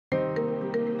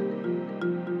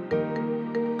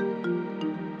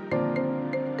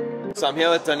So I'm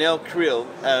here with Danielle Kriel,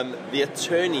 the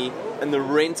attorney in the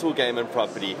rental game and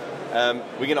property.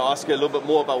 We're going to ask her a little bit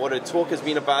more about what her talk has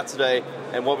been about today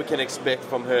and what we can expect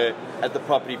from her at the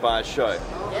Property Buyer Show.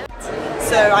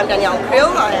 So I'm Danielle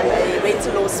Kriel. I am a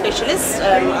rental law specialist.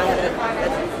 I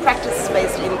have a practice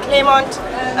based in Clermont,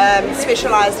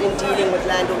 specialized in dealing with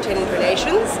landlord-tenant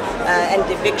relations and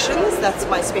evictions. That's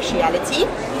my speciality.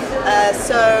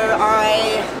 So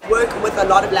I work with a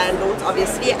lot of landlords,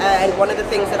 obviously, and one of the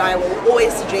things that I will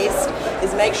always suggest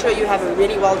is make sure you have a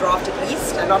really well-drafted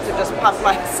lease, and not to just puff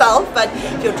myself, but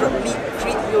if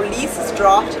your lease is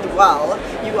drafted well,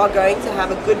 you are going to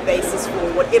have a good basis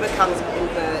for whatever comes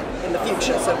in the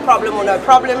future. So problem or no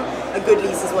problem, a good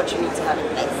lease is what you need to have in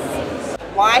place.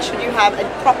 Why should you have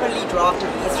a properly drafted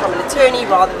lease from an attorney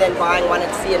rather than buying one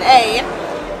at C&A?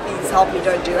 Please help me,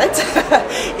 don't do it.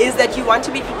 Is that you want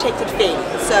to be protected fairly.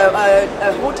 So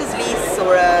a Horta's lease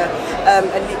or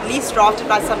a lease drafted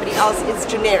by somebody else is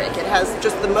generic. It has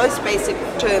just the most basic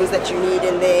terms that you need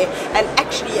in there, and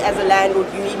actually as a landlord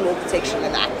you need more protection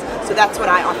than that. So that's what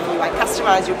I offer you. I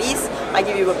customize your lease. I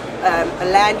give you a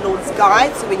landlord's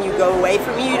guide, so when you go away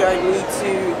from me, you don't need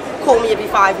to call me every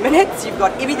 5 minutes. You've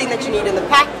got everything that you need in the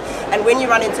pack. And when you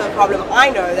run into a problem, I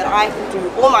know that I can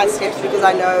do all my steps because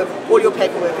I know all your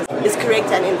paperwork is correct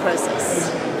and in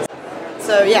process.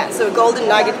 So yeah, so a golden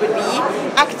nugget would be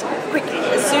act quickly.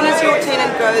 As soon as your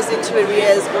tenant goes into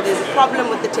arrears or there's a problem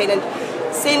with the tenant,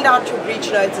 send out your breach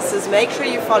notices, make sure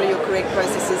you follow your correct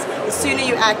processes. The sooner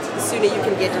you act, the sooner you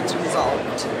can get it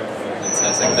resolved.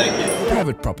 Fantastic, thank you.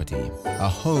 Private property, a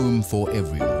home for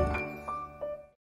everyone.